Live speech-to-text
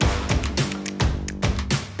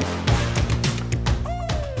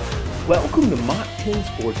Welcome to Mock 10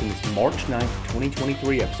 Sports in this March 9th,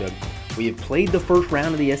 2023 episode. We have played the first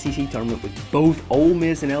round of the SEC tournament with both Ole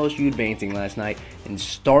Miss and LSU advancing last night and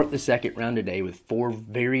start the second round today with four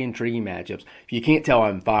very intriguing matchups. If you can't tell,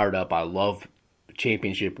 I'm fired up. I love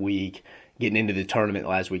championship week. Getting into the tournament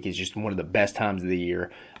last week is just one of the best times of the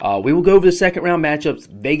year. We will go over the second round matchups,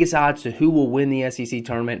 Vegas odds to who will win the SEC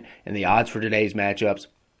tournament, and the odds for today's matchups.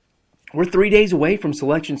 We're 3 days away from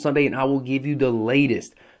Selection Sunday, and I will give you the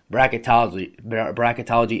latest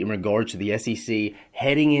bracketology in regards to the SEC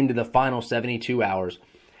heading into the final 72 hours.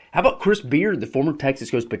 How about Chris Beard, the former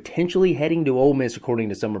Texas coach, potentially heading to Ole Miss, according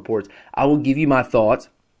to some reports? I will give you my thoughts.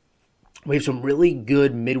 We have some really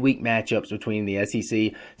good midweek matchups between the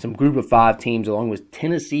SEC, some group of five teams, along with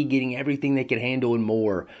Tennessee getting everything they could handle and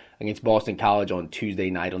more against Boston College on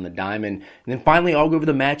Tuesday night on the Diamond. And then finally, I'll go over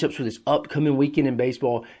the matchups for this upcoming weekend in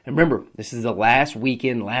baseball. And remember, this is the last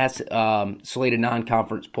weekend, last slated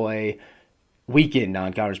non-conference play, weekend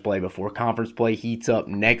non-conference play before conference play heats up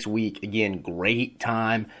next week. Again, great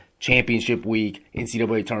time. Championship week,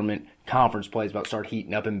 NCAA tournament, conference play is about to start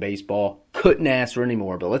heating up in baseball. Couldn't ask for any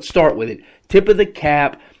more, but let's start with it. Tip of the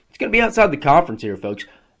cap. It's going to be outside the conference here, folks.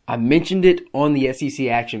 I mentioned it on the SEC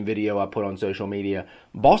action video I put on social media.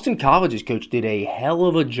 Boston College's coach did a hell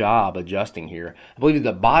of a job adjusting here. I believe at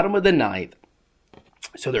the bottom of the ninth,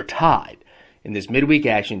 so they're tied. In this midweek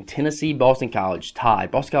action, Tennessee, Boston College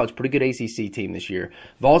tied. Boston College, pretty good ACC team this year.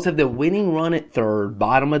 Vols have the winning run at third,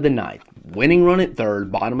 bottom of the ninth. Winning run at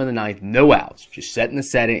third, bottom of the ninth, no outs. Just setting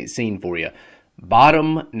the scene for you.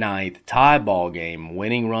 Bottom ninth, tie ball game,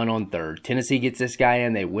 winning run on third. Tennessee gets this guy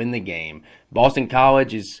in, they win the game. Boston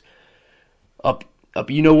College is up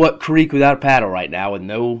you know what creek without a paddle right now with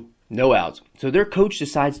no outs. So their coach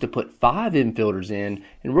decides to put five infielders in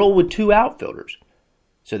and roll with two outfielders.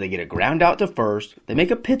 So they get a ground out to first, they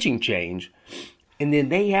make a pitching change, and then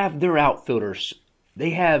they have their outfielders.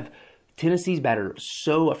 They have Tennessee's batter,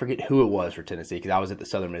 I forget who it was for Tennessee because I was at the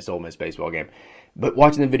Southern Miss Ole Miss baseball game. But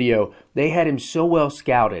watching the video, they had him so well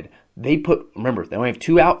scouted. Remember, they only have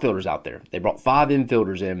two outfielders out there. They brought five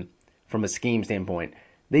infielders in from a scheme standpoint.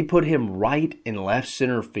 They put him right in left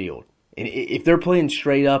center field. And if they're playing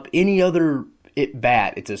straight up, any other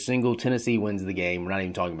at-bat, it's a single. Tennessee wins the game. We're not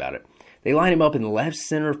even talking about it. They line him up in left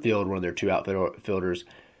center field, one of their two outfielders.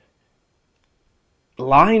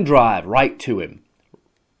 Line drive right to him.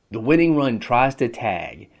 The winning run tries to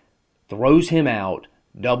tag, throws him out,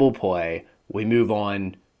 double play. We move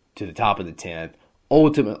on to the top of the 10th.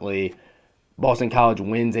 Ultimately, Boston College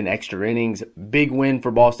wins in extra innings. Big win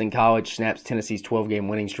for Boston College, snaps Tennessee's 12-game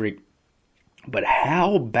winning streak. But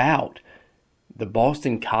how about the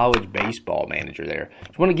Boston College baseball manager there?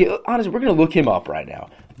 Just want to get honest, we're going to look him up right now.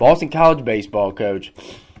 Boston College baseball coach.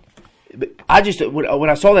 When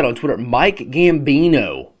I saw that on Twitter, Mike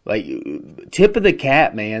Gambino, like tip of the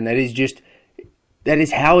cap, man. That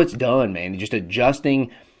is how it's done, man. Just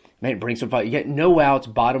adjusting. Man, bring some five. You get no outs,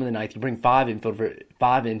 bottom of the ninth. You bring five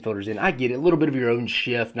infielders in. I get it. A little bit of your own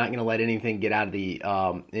shift. Not going to let anything get out of the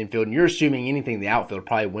infield. And you're assuming anything in the outfield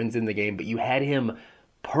probably wins in the game. But you had him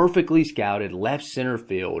perfectly scouted, left center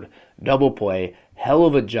field, double play. Hell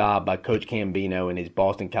of a job by Coach Gambino and his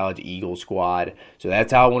Boston College Eagles squad. So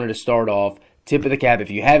that's how I wanted to start off. Tip of the cap.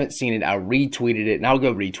 If you haven't seen it, I retweeted it, and I'll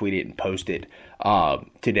go retweet it and post it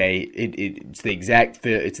today. It's the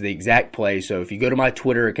exact play. So if you go to my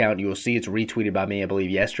Twitter account, you will see it's retweeted by me, I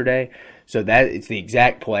believe, yesterday. So it's the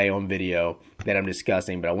exact play on video that I'm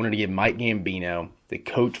discussing. But I wanted to give Mike Gambino, the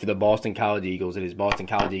coach for the Boston College Eagles, and his Boston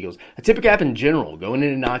College Eagles, a tip of cap in general, going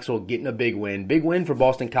into Knoxville, getting a big win. Big win for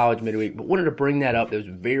Boston College midweek, but wanted to bring that up. It was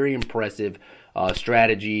very impressive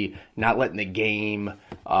strategy, not letting the game,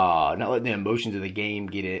 not letting the emotions of the game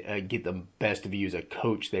get the best of you as a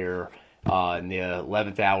coach there in the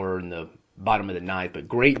 11th hour in the bottom of the ninth. But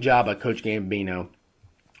great job by Coach Gambino.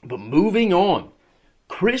 But moving on,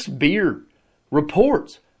 Chris Beard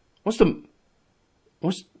reports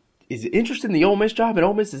is interested in the Ole Miss job, and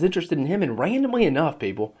Ole Miss is interested in him. And randomly enough,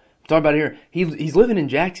 people, I'm talking about here, he's living in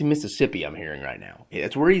Jackson, Mississippi, I'm hearing right now.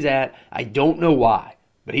 That's where he's at. I don't know why,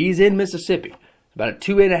 but he's in Mississippi. It's about a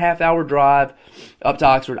 2.5-hour drive up to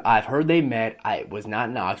Oxford. I've heard they met. It was not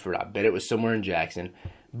in Oxford. I bet it was somewhere in Jackson.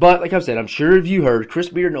 But like I said, I'm sure if you heard, Chris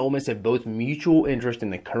Beard and Ole Miss have both mutual interest in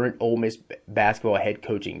the current Ole Miss basketball head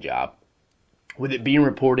coaching job. With it being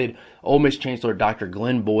reported, Ole Miss Chancellor Dr.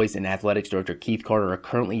 Glenn Boyce and Athletics Director Keith Carter are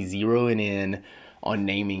currently zeroing in on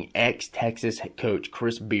naming ex-Texas head coach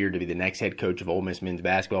Chris Beard to be the next head coach of Ole Miss men's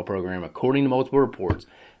basketball program. According to multiple reports,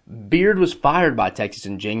 Beard was fired by Texas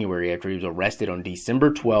in January after he was arrested on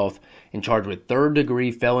December 12th and charged with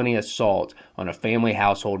third-degree felony assault on a family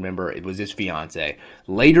household member. It was his fiancée.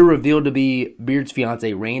 Later revealed to be Beard's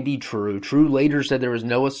fiancée, Randy True. True later said there was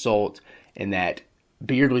no assault and that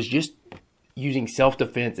Beard was just using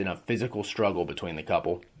self-defense in a physical struggle between the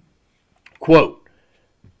couple. Quote,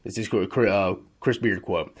 this is Chris Beard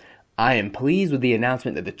quote, "I am pleased with the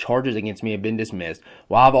announcement that the charges against me have been dismissed.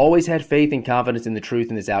 While I've always had faith and confidence in the truth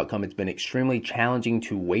in this outcome, it's been extremely challenging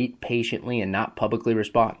to wait patiently and not publicly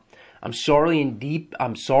respond. I'm sorry and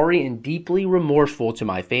deeply remorseful to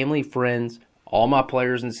my family, friends, all my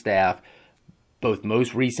players and staff, both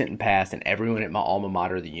most recent and past, and everyone at my alma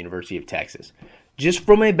mater, the University of Texas." Just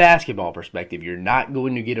from a basketball perspective, you're not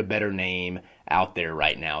going to get a better name out there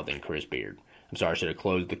right now than Chris Beard. I'm sorry, I should have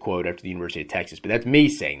closed the quote after the University of Texas, but that's me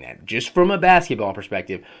saying that. Just from a basketball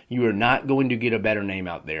perspective, you are not going to get a better name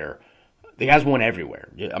out there. The guy's won everywhere.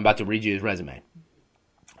 I'm about to read you his resume.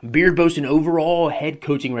 Beard boasts an overall head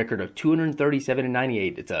coaching record of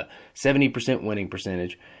 237-98. It's a 70% winning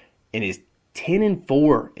percentage, and is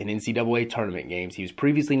 10-4 in NCAA tournament games. He was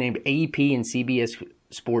previously named AP and CBS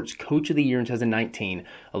Sports Coach of the Year in 2019,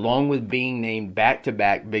 along with being named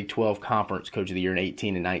back-to-back Big 12 Conference Coach of the Year in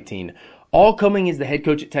 18 and 19. All coming as the head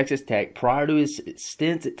coach at Texas Tech. Prior to his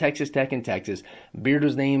stints at Texas Tech in Texas, Beard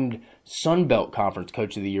was named Sun Belt Conference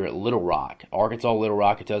Coach of the Year at Little Rock, Arkansas Little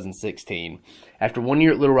Rock in 2016. After 1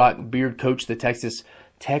 year at Little Rock, Beard coached the Texas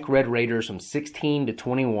Tech Red Raiders from 2016 to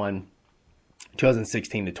 21.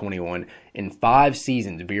 In 5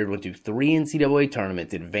 seasons, Beard went to 3 NCAA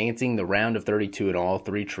tournaments, advancing the round of 32 in all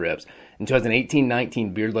 3 trips. In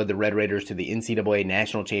 2018-19, Beard led the Red Raiders to the NCAA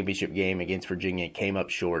National Championship game against Virginia and came up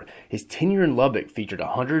short. His tenure in Lubbock featured a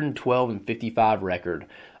 112-55 record,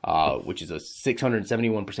 which is a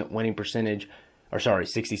 671% winning percentage.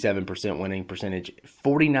 67% winning percentage,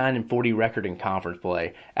 49-40 record in conference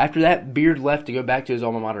play. After that, Beard left to go back to his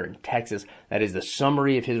alma mater in Texas. That is the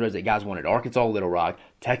summary of his resume. Guys wanted Arkansas Little Rock,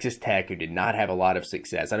 Texas Tech, who did not have a lot of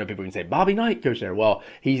success. I know people can say, Bobby Knight coached there. Well,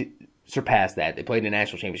 he surpassed that. They played in a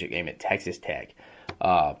national championship game at Texas Tech.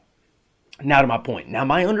 Now to my point. Now,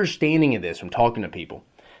 my understanding of this from talking to people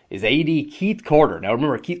is AD Keith Carter. Now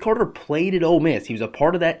remember, Keith Carter played at Ole Miss. He was a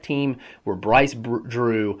part of that team where Bryce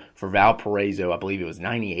drew for Valparaiso. I believe it was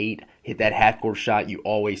 98. Hit that half-court shot you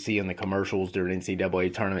always see in the commercials during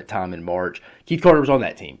NCAA tournament time in March. Keith Carter was on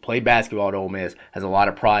that team. Played basketball at Ole Miss. Has a lot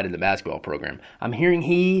of pride in the basketball program. I'm hearing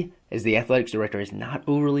he, as the athletics director, is not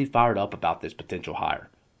overly fired up about this potential hire.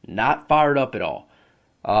 Not fired up at all.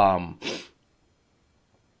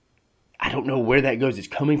 I don't know where that goes. It's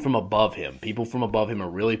coming from above him. People from above him are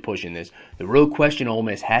really pushing this. The real question Ole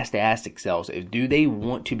Miss has to ask themselves is, do they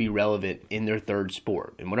want to be relevant in their third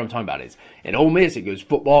sport? And what I'm talking about is, in Ole Miss, it goes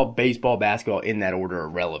football, baseball, basketball in that order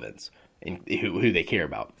of relevance and who they care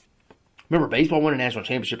about. Remember, baseball won a national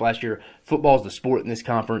championship last year. Football is the sport in this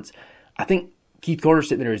conference. I think Keith Carter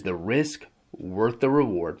sitting there is the risk worth the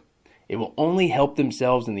reward. It will only help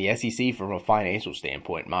themselves in the SEC from a financial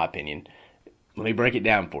standpoint, in my opinion. Let me break it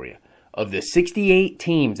down for you. Of the 68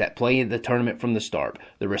 teams that play in the tournament from the start,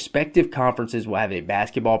 the respective conferences will have a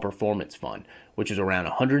basketball performance fund, which was around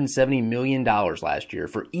 $170 million last year.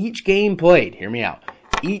 For each game played, hear me out,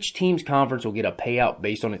 each team's conference will get a payout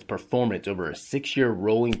based on its performance over a 6-year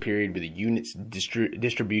rolling period with the units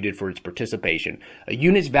distributed for its participation. A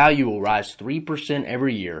unit's value will rise 3%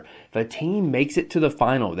 every year. If a team makes it to the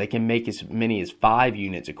final, they can make as many as 5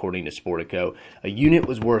 units, according to Sportico. A unit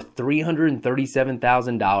was worth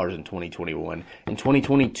 $337,000 in 2021. In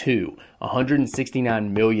 2022,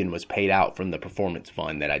 $169 million was paid out from the performance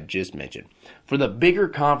fund that I just mentioned. For the bigger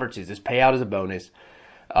conferences, this payout is a bonus.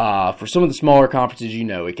 For some of the smaller conferences,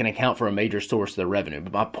 it can account for a major source of their revenue.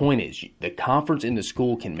 But my point is, the conference and the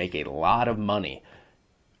school can make a lot of money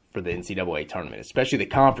for the NCAA tournament, especially the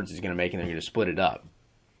conference is going to make, and they're going to split it up.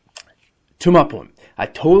 To my point, I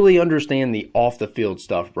totally understand the off-the-field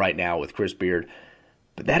stuff right now with Chris Beard,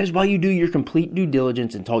 but that is why you do your complete due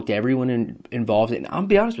diligence and talk to everyone involved. And I'll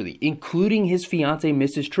be honest with you, including his fiancée,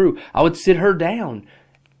 Mrs. True, I would sit her down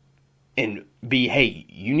and be, hey,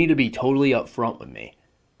 you need to be totally upfront with me.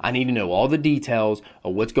 I need to know all the details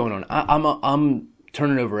of what's going on. I'm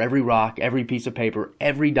turning over every rock, every piece of paper,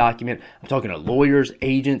 every document. I'm talking to lawyers,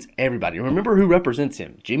 agents, everybody. Remember who represents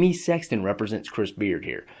him. Jimmy Sexton represents Chris Beard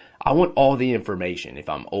here. I want all the information if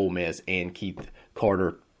I'm Ole Miss and Keith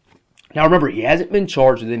Carter. Now remember, he hasn't been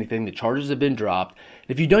charged with anything. The charges have been dropped.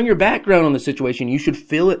 If you've done your background on the situation, you should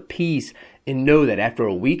feel at peace and know that after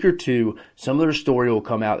a week or two, some other story will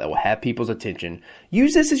come out that will have people's attention.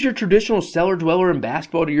 Use this as your traditional cellar dweller in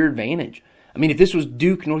basketball to your advantage. I mean, if this was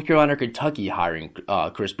Duke, North Carolina, or Kentucky hiring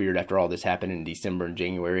Chris Beard after all this happened in December and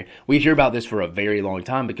January, we'd hear about this for a very long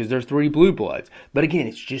time because they're 3 blue bloods. But again,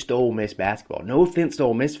 it's just Ole Miss basketball. No offense to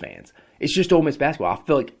Ole Miss fans. It's just Ole Miss basketball. I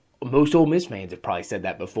feel like most Ole Miss fans have probably said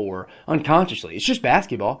that before unconsciously. It's just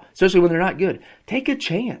basketball, especially when they're not good. Take a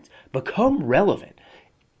chance. Become relevant.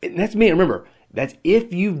 And that's me. Remember, that's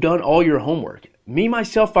if you've done all your homework. Me,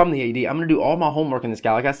 myself, if I'm the AD, I'm going to do all my homework in this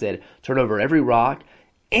guy. Like I said, turn over every rock.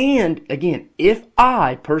 And, again, if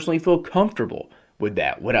I personally feel comfortable with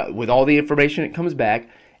that, with all the information that comes back,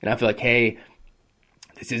 and I feel like, hey,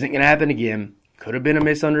 this isn't going to happen again, could have been a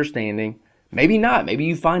misunderstanding, maybe not. Maybe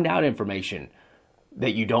you find out information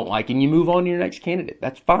that you don't like and you move on to your next candidate.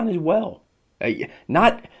 That's fine as well.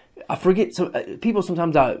 I forget, people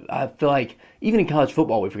sometimes, I feel like, even in college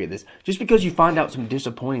football, we forget this. Just because you find out some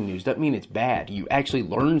disappointing news doesn't mean it's bad. You actually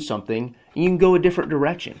learn something and you can go a different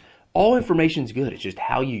direction. All information is good. It's just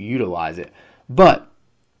how you utilize it. But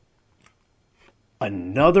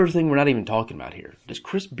another thing we're not even talking about here. Does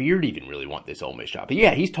Chris Beard even really want this Ole Miss job? But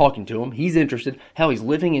yeah, he's talking to him. He's interested. Hell, he's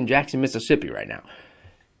living in Jackson, Mississippi right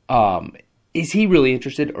now. Is he really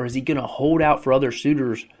interested, or is he going to hold out for other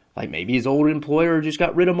suitors? Like maybe his old employer just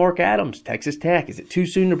got rid of Mark Adams, Texas Tech. Is it too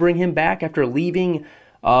soon to bring him back after leaving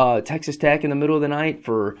Texas Tech in the middle of the night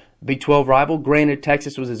for Big 12 rival? Granted,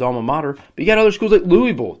 Texas was his alma mater, but you got other schools like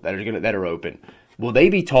Louisville that are open. Will they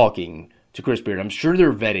be talking to Chris Beard? I'm sure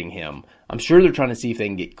they're vetting him. I'm sure they're trying to see if they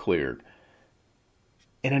can get cleared.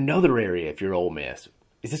 In another area, if you're Ole Miss,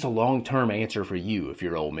 is this a long-term answer for you if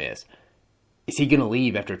you're Ole Miss? Is he going to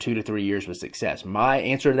leave after 2 to 3 years with success? My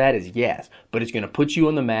answer to that is yes, but it's going to put you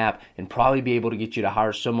on the map and probably be able to get you to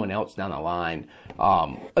hire someone else down the line.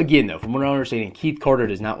 Again, though, from what I'm understanding, Keith Carter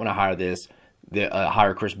does not want to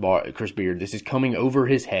hire Chris Beard. This is coming over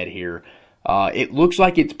his head here. It looks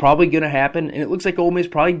like it's probably going to happen, and it looks like Ole Miss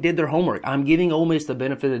probably did their homework. I'm giving Ole Miss the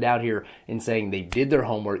benefit of the doubt here and saying they did their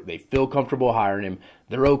homework. They feel comfortable hiring him.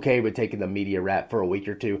 They're okay with taking the media rap for a week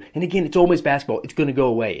or two. And again, it's Ole Miss basketball. It's going to go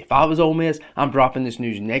away. If I was Ole Miss, I'm dropping this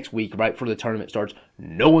news next week right before the tournament starts.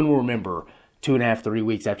 No one will remember 2.5, 3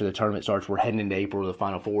 weeks after the tournament starts. We're heading into April of the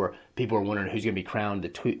Final Four. People are wondering who's going to be crowned the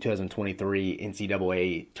 2023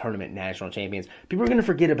 NCAA Tournament National Champions. People are going to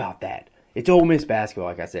forget about that. It's Ole Miss basketball,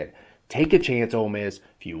 like I said. Take a chance, Ole Miss.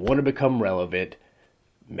 If you want to become relevant,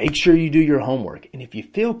 make sure you do your homework. And if you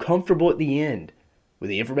feel comfortable at the end with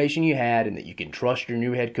the information you had and that you can trust your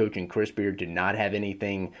new head coach and Chris Beard to not have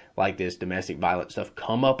anything like this domestic violence stuff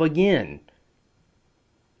come up again,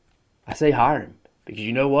 I say hire him. Because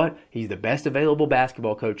you know what? He's the best available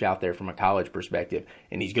basketball coach out there from a college perspective,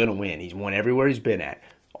 and he's going to win. He's won everywhere he's been at.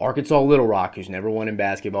 Arkansas Little Rock, who's never won in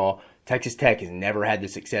basketball. Texas Tech has never had the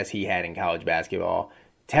success he had in college basketball.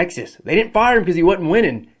 Texas, they didn't fire him because he wasn't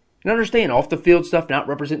winning. And understand, off the field stuff, not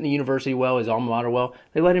representing the university well, his alma mater well,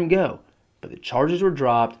 they let him go. But the charges were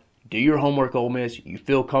dropped. Do your homework, Ole Miss. You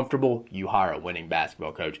feel comfortable, you hire a winning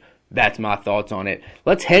basketball coach. That's my thoughts on it.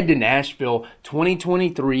 Let's head to Nashville,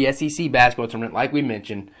 2023 SEC basketball tournament, like we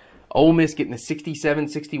mentioned. Ole Miss getting a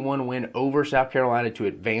 67-61 win over South Carolina to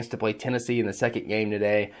advance to play Tennessee in the second game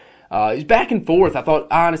today. It was back and forth. I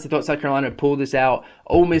honestly thought South Carolina would pull this out.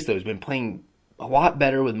 Ole Miss, though, has been playing a lot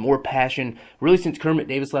better with more passion. Really, since Kermit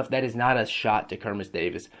Davis left, that is not a shot to Kermit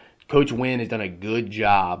Davis. Coach Wynn has done a good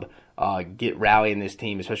job rallying this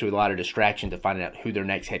team, especially with a lot of distraction to finding out who their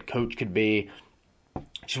next head coach could be.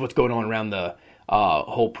 Just what's going on around the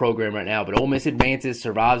whole program right now. But Ole Miss advances,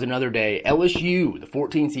 survives another day. LSU, the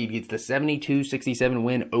 14 seed, gets the 72-67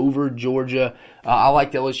 win over Georgia. I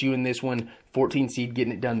liked LSU in this one. 14 seed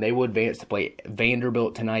getting it done. They will advance to play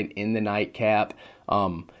Vanderbilt tonight in the nightcap.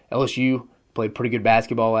 LSU played pretty good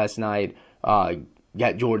basketball last night.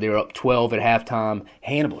 Got Georgia. They were up 12 at halftime.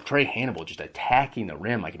 Trey Hannibal just attacking the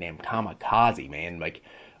rim like a damn kamikaze, man.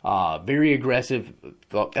 Very aggressive.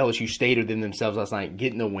 LSU stayed within themselves last night,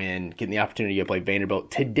 getting the win, getting the opportunity to play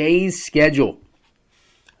Vanderbilt. Today's schedule,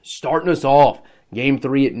 starting us off, Game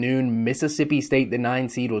 3 at noon. Mississippi State, the 9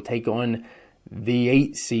 seed, will take on the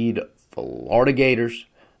 8 seed Florida Gators.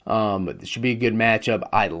 This should be a good matchup.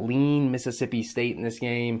 I lean Mississippi State in this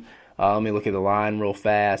game. Let me look at the line real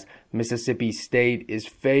fast. Mississippi State is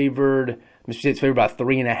favored. Mississippi State's favored by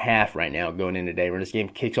 3.5 right now going in today. When this game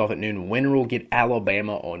kicks off at noon, winner will get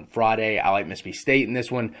Alabama on Friday. I like Mississippi State in this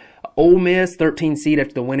one. Ole Miss, 13 seed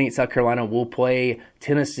after the winning at South Carolina, will play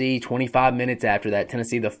Tennessee 25 minutes after that.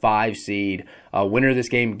 Tennessee, the 5 seed. Winner of this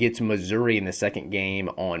game gets Missouri in the second game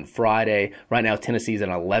on Friday. Right now, Tennessee's an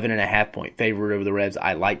 11.5 point favorite over the Rebs.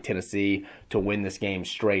 I like Tennessee to win this game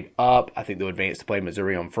straight up. I think they'll advance to play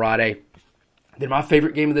Missouri on Friday. Then my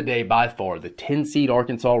favorite game of the day by far, the 10 seed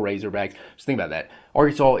Arkansas Razorbacks. Just think about that.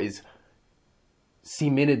 Arkansas is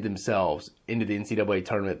cemented themselves into the NCAA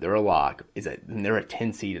tournament. They're a lock. And they're a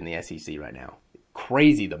 10 seed in the SEC right now.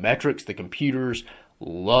 Crazy. The metrics, the computers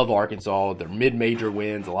love Arkansas. Their mid-major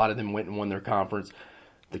wins. A lot of them went and won their conference.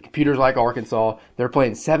 The computers like Arkansas. They're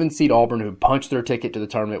playing 7-seed Auburn, who punched their ticket to the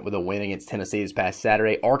tournament with a win against Tennessee this past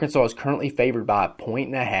Saturday. Arkansas is currently favored by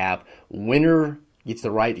 1.5. Winner gets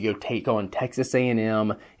the right to go take on Texas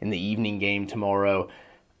A&M in the evening game tomorrow.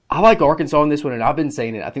 I like Arkansas in this one, and I've been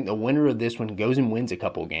saying it. I think the winner of this one goes and wins a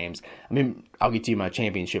couple of games. I mean, I'll get to you my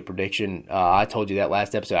championship prediction. I told you that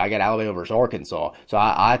last episode. I got Alabama versus Arkansas. So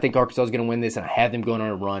I think Arkansas is going to win this, and I have them going on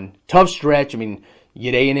a run. Tough stretch. I mean,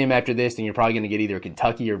 you get A&M after this, and you're probably going to get either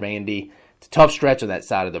Kentucky or Vandy. It's a tough stretch on that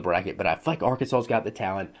side of the bracket, but I feel like Arkansas's got the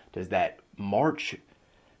talent. Does that March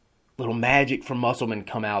little magic from Musselman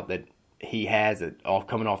come out that he has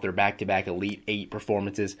coming off their back-to-back Elite 8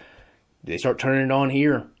 performances? They start turning it on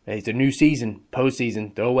here. It's a new season,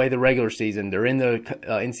 postseason. Throw away the regular season. They're in the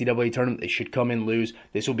NCAA tournament. They should come in lose.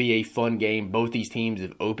 This will be a fun game. Both these teams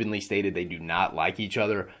have openly stated they do not like each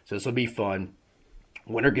other, so this will be fun.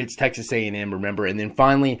 Winner gets Texas A&M, remember. And then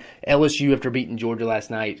finally, LSU, after beating Georgia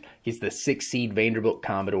last night, gets the 6-seed Vanderbilt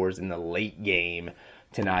Commodores in the late game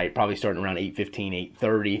tonight, probably starting around 8:15,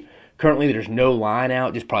 8:30. Currently, there's no line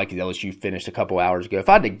out, just probably because LSU finished a couple hours ago. If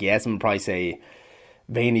I had to guess, I'm going to probably say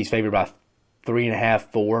Vandy's favored by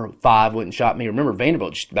 3.5, 4, 5 wouldn't shock me. Remember,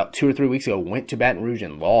 Vanderbilt just about 2 or 3 weeks ago went to Baton Rouge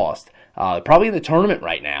and lost. Probably in the tournament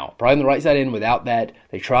right now. Probably on the right side in without that.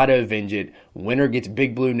 They try to avenge it. Winner gets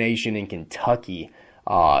Big Blue Nation in Kentucky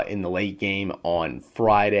in the late game on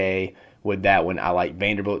Friday. With that one, I like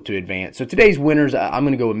Vanderbilt to advance. So today's winners, I'm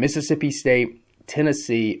going to go with Mississippi State,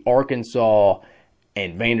 Tennessee, Arkansas,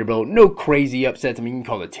 and Vanderbilt. No crazy upsets. I mean, you can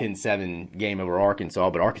call it a 10-7 game over Arkansas,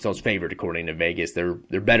 but Arkansas's favored according to Vegas. They're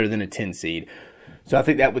better than a 10 seed. So I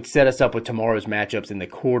think that would set us up with tomorrow's matchups in the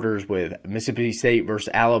quarters with Mississippi State versus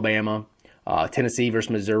Alabama, Tennessee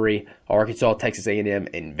versus Missouri, Arkansas, Texas A&M,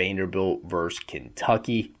 and Vanderbilt versus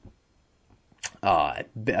Kentucky.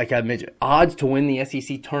 Like I mentioned, odds to win the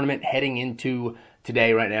SEC tournament heading into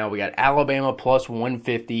today right now. We got Alabama plus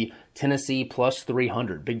 150, Tennessee plus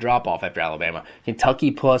 300. Big drop off after Alabama.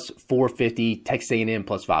 Kentucky plus 450, Texas A&M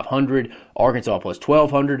plus 500, Arkansas plus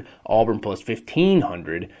 1200, Auburn plus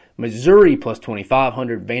 1500, Missouri plus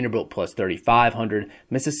 2500, Vanderbilt plus 3500,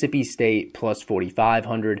 Mississippi State plus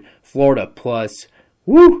 4500, Florida plus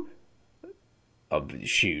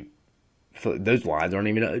those lines aren't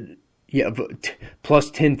even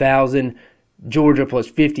plus 10,000. Georgia plus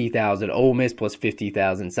 50,000, Ole Miss plus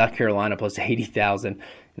 50,000, South Carolina plus 80,000,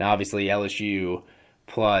 and obviously LSU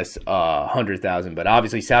plus 100,000. But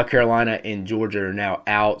obviously South Carolina and Georgia are now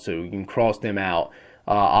out, so you can cross them out.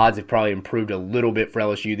 Odds have probably improved a little bit for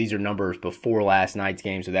LSU. These are numbers before last night's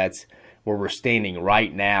game, so that's where we're standing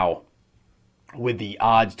right now with the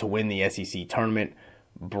odds to win the SEC tournament.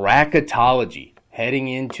 Bracketology, heading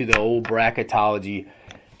into the old bracketology,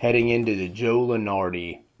 heading into the Joe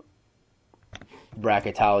Lunardi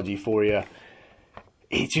bracketology for you.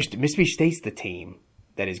 It's just Mississippi State's the team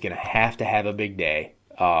that is going to have a big day.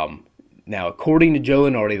 Now, according to Joe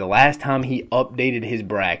Lunardi, the last time he updated his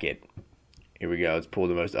bracket, here we go. Let's pull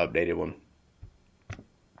the most updated one.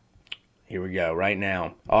 Here we go, right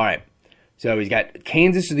now. All right. So he's got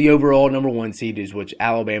Kansas as the overall number 1 seed, is which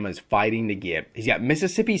Alabama is fighting to get. He's got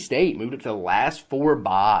Mississippi State moved up to the last 4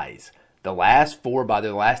 byes. They're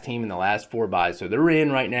the last team in the last 4 byes. So they're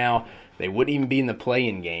in right now. They wouldn't even be in the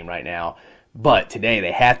play-in game right now. But today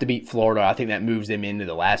they have to beat Florida. I think that moves them into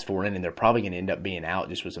the last 4 in, and they're probably going to end up being out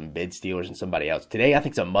just with some bid Steelers and somebody else. Today I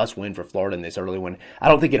think it's a must-win for Florida in this early one. I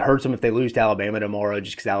don't think it hurts them if they lose to Alabama tomorrow,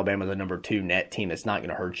 just because Alabama's a number 2 net team. That's not going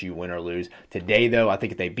to hurt you, win or lose. Today, though, I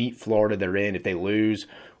think if they beat Florida, they're in. If they lose,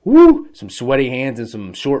 some sweaty hands and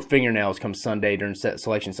some short fingernails come Sunday during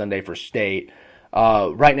Selection Sunday for State.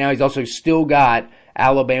 Right now, he's also still got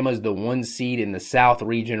Alabama's the 1 seed in the South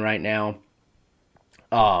region right now.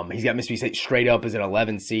 He's got Mississippi State straight up as an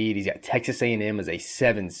 11 seed. He's got Texas A&M as a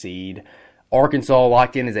 7 seed. Arkansas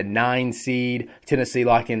locked in as a 9 seed. Tennessee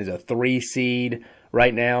locked in as a 3 seed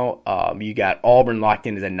right now. You got Auburn locked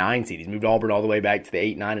in as a 9 seed. He's moved Auburn all the way back to the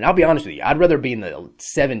 8-9. And I'll be honest with you, I'd rather be in the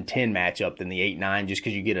 7-10 matchup than the 8-9 just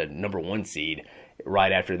because you get a number 1 seed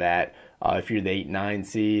right after that if you're the 8-9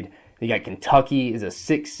 seed. You got Kentucky is a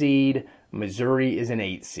 6 seed. Missouri is an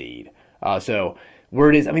 8 seed. So where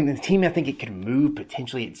it is, I mean, the team I think it could move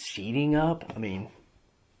potentially its seeding up. I mean,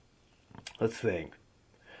 let's think.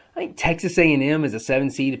 I think Texas A&M is a 7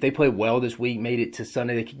 seed. If they play well this week, made it to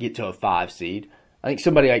Sunday, they could get to a 5 seed. I think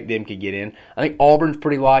somebody like them could get in. I think Auburn's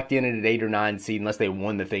pretty locked in at an 8 or 9 seed unless they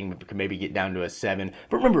won the thing, but could maybe get down to a 7.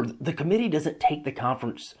 But remember, the committee doesn't take the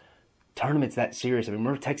conference tournament's that serious. I mean,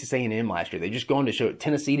 remember Texas A&M last year? They just gone to show it.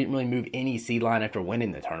 Tennessee didn't really move any seed line after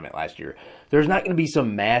winning the tournament last year. There's not going to be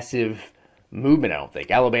some massive movement, I don't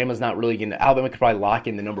think. Alabama's not really going to. Alabama could probably lock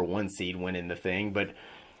in the number 1 seed winning the thing, but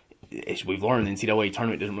as we've learned, the NCAA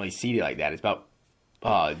tournament doesn't really seed it like that. It's about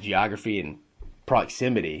geography and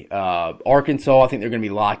proximity. Arkansas, I think they're going to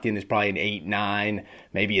be locked in as probably an 8, 9,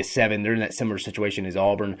 maybe a 7. They're in that similar situation as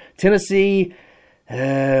Auburn. Tennessee,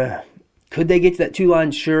 could they get to that 2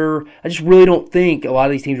 line? Sure. I just really don't think a lot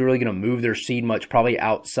of these teams are really going to move their seed much, probably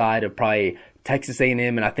outside of probably Texas A&M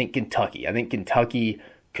and I think Kentucky. I think Kentucky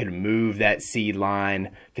could move that seed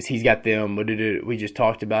line because he's got them. We just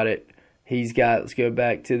talked about it. He's got, let's go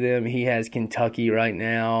back to them. He has Kentucky right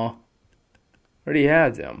now. Where do he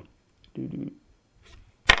have them?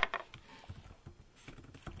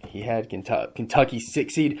 He had Kentucky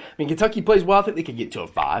 6 seed. I mean, Kentucky plays well. I think they could get to a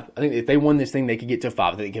 5. I think if they won this thing, they could get to a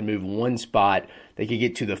 5. I think they can move 1 spot. They could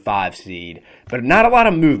get to the 5 seed. But not a lot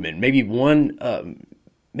of movement. Maybe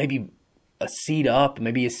maybe a seed up,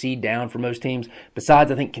 maybe a seed down for most teams.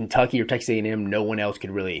 Besides, I think Kentucky or Texas A&M, no one else could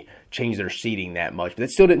really change their seeding that much. But that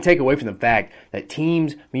still didn't take away from the fact that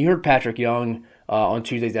teams, I mean, you heard Patrick Young on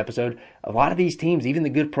Tuesday's episode, a lot of these teams, even the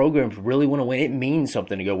good programs, really want to win. It means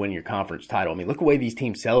something to go win your conference title. I mean, look the way these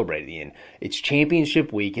teams celebrated in. It's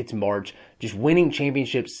championship week. It's March. Just winning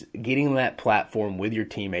championships, getting on that platform with your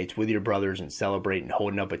teammates, with your brothers, and celebrating,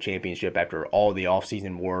 holding up a championship after all the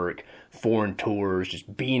offseason work, foreign tours,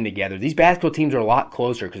 just being together. These basketball teams are a lot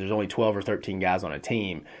closer because there's only 12 or 13 guys on a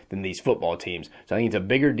team than these football teams. So I think it's a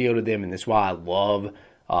bigger deal to them, and that's why I love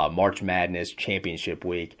March Madness championship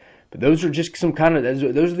week. But those are just some kind of,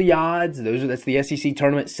 those are the odds. That's the SEC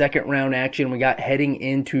tournament second round action. We got heading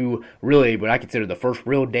into really what I consider the first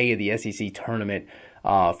real day of the SEC tournament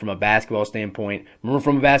from a basketball standpoint. Remember,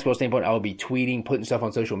 from a basketball standpoint, I will be tweeting, putting stuff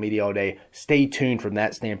on social media all day. Stay tuned from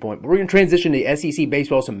that standpoint. But we're going to transition to SEC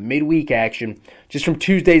baseball, some midweek action. Just from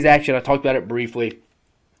Tuesday's action, I talked about it briefly.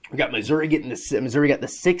 We got Missouri got the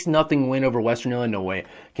 6-0 win over Western Illinois.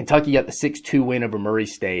 Kentucky got the 6-2 win over Murray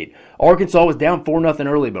State. Arkansas was down 4-0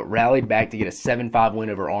 early, but rallied back to get a 7-5 win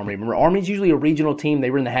over Army. Remember, Army's usually a regional team.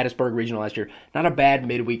 They were in the Hattiesburg Regional last year. Not a bad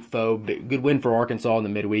midweek foe. Good win for Arkansas in the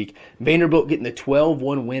midweek. Vanderbilt getting the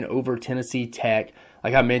 12-1 win over Tennessee Tech.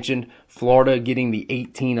 Like I mentioned, Florida getting the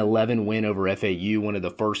 18-11 win over FAU, one of the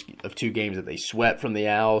first of 2 games that they swept from the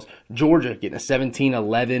Owls. Georgia getting a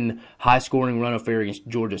 17-11 high-scoring run affair against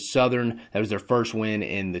Georgia Southern. That was their first win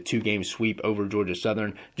in the 2-game sweep over Georgia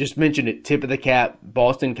Southern. Just mentioned it, tip of the cap,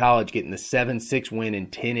 Boston College getting the 7-6 win in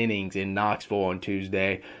 10 innings in Knoxville on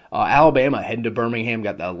Tuesday. Alabama heading to Birmingham,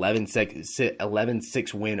 got the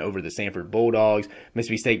 11-6 win over the Sanford Bulldogs.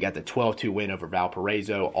 Mississippi State got the 12-2 win over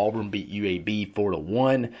Valparaiso. Auburn beat UAB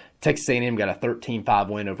 4-1. Texas A&M got a 13-5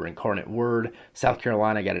 win over Incarnate Word. South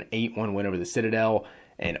Carolina got an 8-1 win over the Citadel.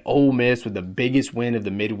 And Ole Miss with the biggest win of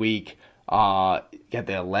the midweek, got the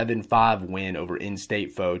 11-5 win over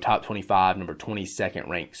in-state foe, top 25, number 22nd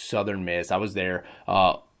ranked Southern Miss. I was there.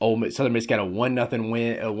 Southern Miss got a 1-0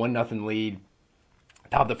 win, a 1-0 lead.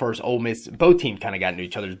 Top of the first, Ole Miss, both teams kind of got into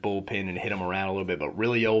each other's bullpen and hit them around a little bit, but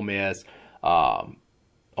really Ole Miss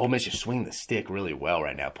just swinging the stick really well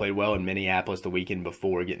right now. Played well in Minneapolis the weekend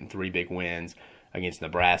before, getting 3 big wins against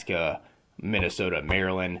Nebraska, Minnesota,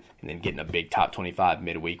 Maryland, and then getting a big top 25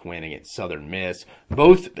 midweek win against Southern Miss.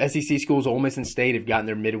 Both SEC schools, Ole Miss and State, have gotten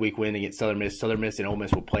their midweek win against Southern Miss. Southern Miss and Ole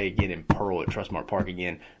Miss will play again in Pearl at Trustmark Park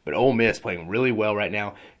again. But Ole Miss playing really well right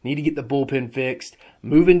now. Need to get the bullpen fixed.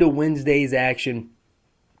 Moving to Wednesday's action.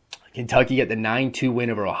 Kentucky got the 9-2 win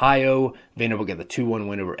over Ohio. Vanderbilt got the 2-1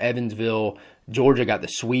 win over Evansville. Georgia got the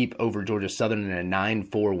sweep over Georgia Southern in a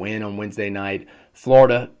 9-4 win on Wednesday night.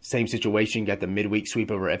 Florida, same situation, got the midweek sweep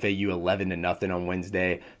over FAU 11-0 on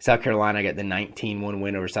Wednesday. South Carolina got the 19-1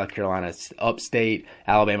 win over South Carolina Upstate.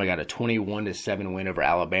 Alabama got a 21-7 win over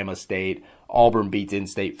Alabama State. Auburn beats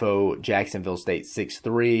in-state foe Jacksonville State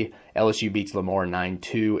 6-3. LSU beats Lamar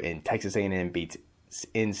 9-2, and Texas A&M beats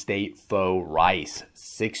in-state foe Rice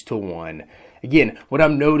 6-1. Again, what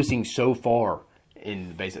I'm noticing so far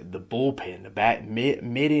in basically the bullpen, the bat mid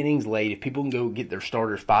innings late, if people can go get their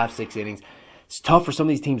starters 5-6 innings, it's tough for some of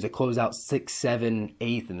these teams to close out 6, 7,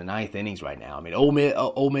 8th, and the 9th innings right now. I mean,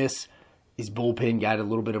 Ole Miss, his bullpen got a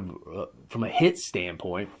little bit of from a hit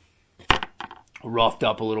standpoint, roughed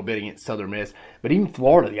up a little bit against Southern Miss. But even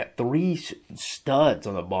Florida, they got 3 studs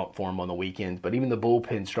on the bump for them on the weekends. But even the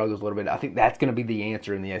bullpen struggles a little bit. I think that's going to be the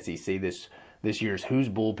answer in the SEC this year is whose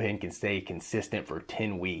bullpen can stay consistent for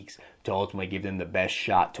 10 weeks to ultimately give them the best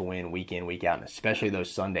shot to win week in, week out, and especially those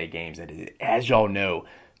Sunday games that, as y'all know,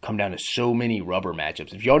 come down to so many rubber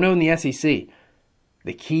matchups. If y'all know in the SEC,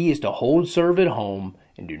 The key is to hold serve at home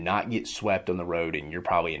and do not get swept on the road, and you're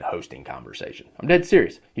probably in hosting conversation. I'm dead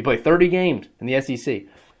serious. You play 30 games in the SEC.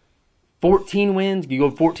 14 wins, you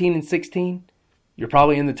go 14-16, you're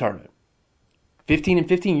probably in the tournament.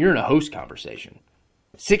 15-15, you're in a host conversation.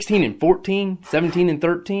 16-14,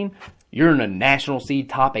 17-13, you're in a national seed,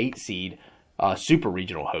 top 8 seed, super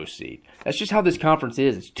regional host seed. That's just how this conference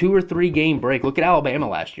is. It's 2 or 3 game break. Look at Alabama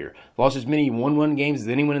last year. Lost as many 1-1 games as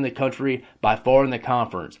anyone in the country by far in the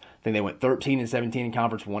conference. I think they went 13-17 in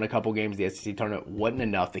conference, won a couple games. The SEC tournament wasn't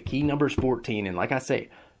enough. The key number is 14, and like I say,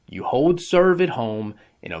 you hold serve at home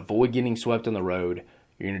and avoid getting swept on the road.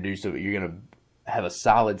 You're going to do so. You're going to have a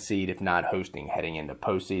solid seed, if not hosting, heading into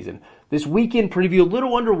postseason. This weekend preview, a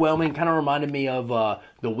little underwhelming, kind of reminded me of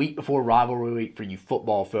the week before rivalry week for you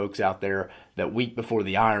football folks out there, that week before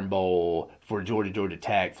the Iron Bowl for Georgia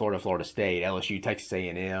Tech, Florida State, LSU, Texas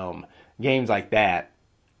A&M, games like that.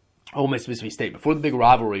 Ole Miss, Mississippi State, before the big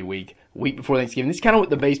rivalry week before Thanksgiving. This is kind of what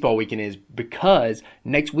the baseball weekend is, because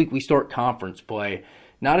next week we start conference play.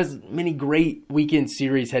 Not as many great weekend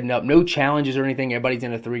series heading up. No challenges or anything. Everybody's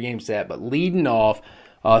in a 3-game set. But leading off,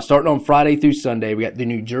 starting on Friday through Sunday, we got the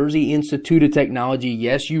New Jersey Institute of Technology.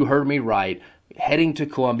 Yes, you heard me right. Heading to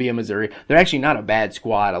Columbia, Missouri. They're actually not a bad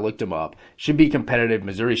squad. I looked them up. Should be competitive.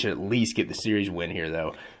 Missouri should at least get the series win here,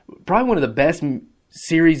 though. Probably one of the best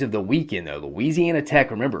series of the weekend, though. Louisiana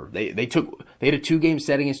Tech, remember, they had a 2-game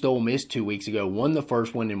set against Ole Miss 2 weeks ago, won the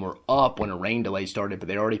first one, and were up when a rain delay started, but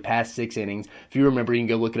they already passed 6 innings. If you remember, you can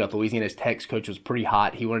go look it up. Louisiana Tech's coach was pretty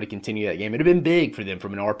hot. He wanted to continue that game. It would have been big for them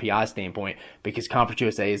from an RPI standpoint, because Conference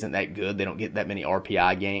USA isn't that good. They don't get that many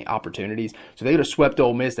RPI game opportunities. So they would have swept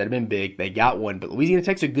Ole Miss. That would have been big. They got one, but Louisiana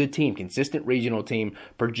Tech's a good team, consistent regional team,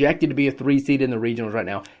 projected to be a 3 seed in the regionals right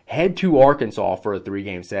now. Head to Arkansas for a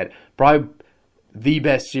 3-game set. Probably the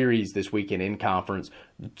best series this weekend in conference.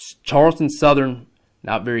 Charleston Southern,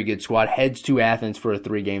 not very good squad, heads to Athens for a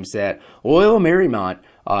 3-game set. Loyola Marymount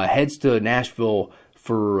heads to Nashville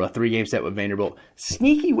for a 3-game set with Vanderbilt.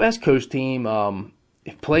 Sneaky West Coast team.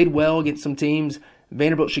 Played well against some teams.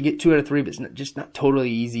 Vanderbilt should get 2 out of 3, but it's just not totally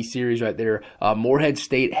easy series right there. Morehead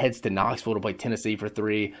State heads to Knoxville to play Tennessee for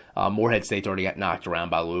 3. Morehead State's already got knocked around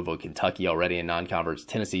by Louisville, Kentucky already in non-conference.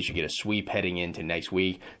 Tennessee should get a sweep heading into next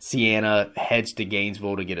week. Siena heads to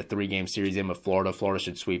Gainesville to get a 3-game series in with Florida. Florida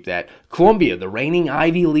should sweep that. Columbia, the reigning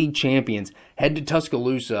Ivy League champions, head to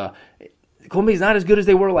Tuscaloosa. Columbia's not as good as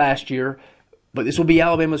they were last year, but this will be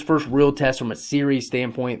Alabama's first real test from a series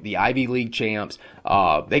standpoint. The Ivy League champs,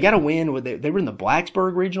 they got a win. They were in the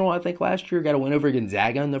Blacksburg Regional, I think, last year. Got a win over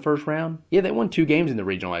Gonzaga in the first round. Yeah, they won 2 games in the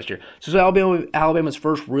regional last year. So Alabama's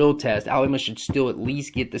first real test. Alabama should still at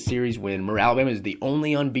least get the series win. Remember, Alabama is the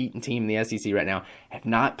only unbeaten team in the SEC right now. Have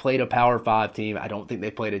not played a Power 5 team. I don't think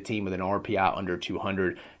they played a team with an RPI under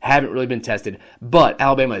 200. Haven't really been tested. But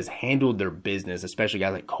Alabama has handled their business, especially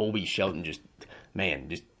guys like Colby Shelton. Just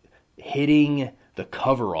hitting the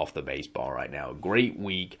cover off the baseball right now. Great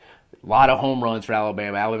week. A lot of home runs for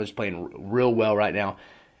Alabama. Alabama's playing real well right now.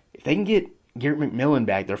 If they can get Garrett McMillan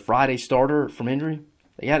back, their Friday starter from injury,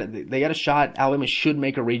 they got a shot. Alabama should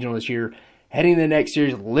make a regional this year. Heading to the next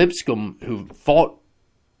series, Lipscomb, who fought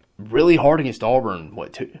really hard against Auburn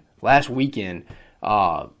last weekend,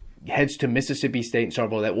 heads to Mississippi State in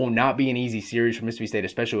Starkville. That will not be an easy series for Mississippi State,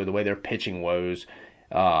 especially with the way their pitching woes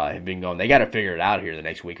have been going. They got to figure it out here the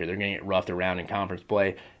next week, or they're going to get roughed around in conference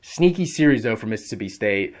play. Sneaky series, though, for Mississippi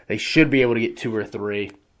State. They should be able to get 2 or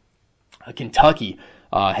 3. Kentucky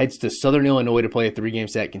heads to Southern Illinois to play a 3-game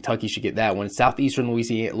set. Kentucky should get that one. Southeastern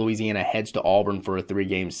Louisiana heads to Auburn for a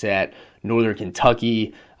 3-game set. Northern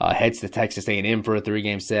Kentucky heads to Texas A&M for a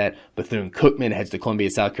 3-game set. Bethune-Cookman heads to Columbia,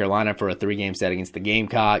 South Carolina for a 3-game set against the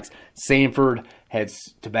Gamecocks. Sanford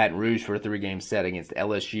heads to Baton Rouge for a 3-game set against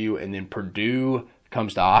LSU. And then Purdue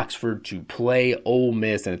comes to Oxford to play Ole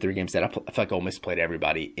Miss in a 3-game set. I feel like Ole Miss played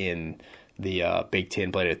everybody in the Big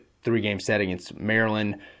Ten. Played a 3-game set against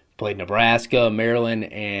Maryland, played Nebraska, Maryland,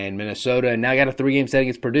 and Minnesota, and now got a 3-game set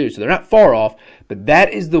against Purdue. So they're not far off, but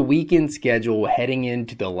that is the weekend schedule heading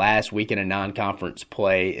into the last weekend of non-conference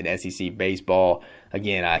play in SEC baseball.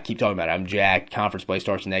 Again, I keep talking about it. I'm jacked. Conference play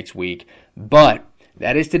starts next week. But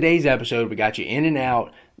that is today's episode. We got you in and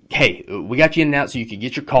out. Hey, we got you in and out so you could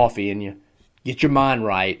get your coffee in you. Get your mind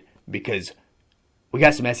right, because we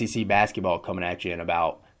got some SEC basketball coming at you in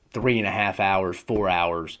about 3.5 hours, 4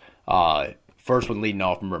 hours. First one leading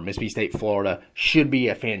off, remember, Mississippi State, Florida. Should be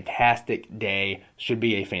a fantastic day. Should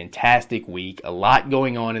be a fantastic week. A lot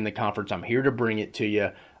going on in the conference. I'm here to bring it to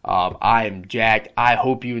you. I am jacked. I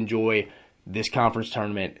hope you enjoy this conference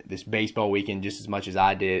tournament, this baseball weekend, just as much as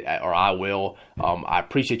I did, or I will. I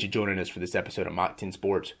appreciate you joining us for this episode of Mock 10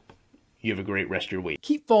 Sports. You have a great rest of your week.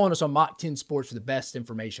 Keep following us on Mock 10 Sports for the best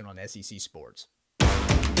information on SEC sports.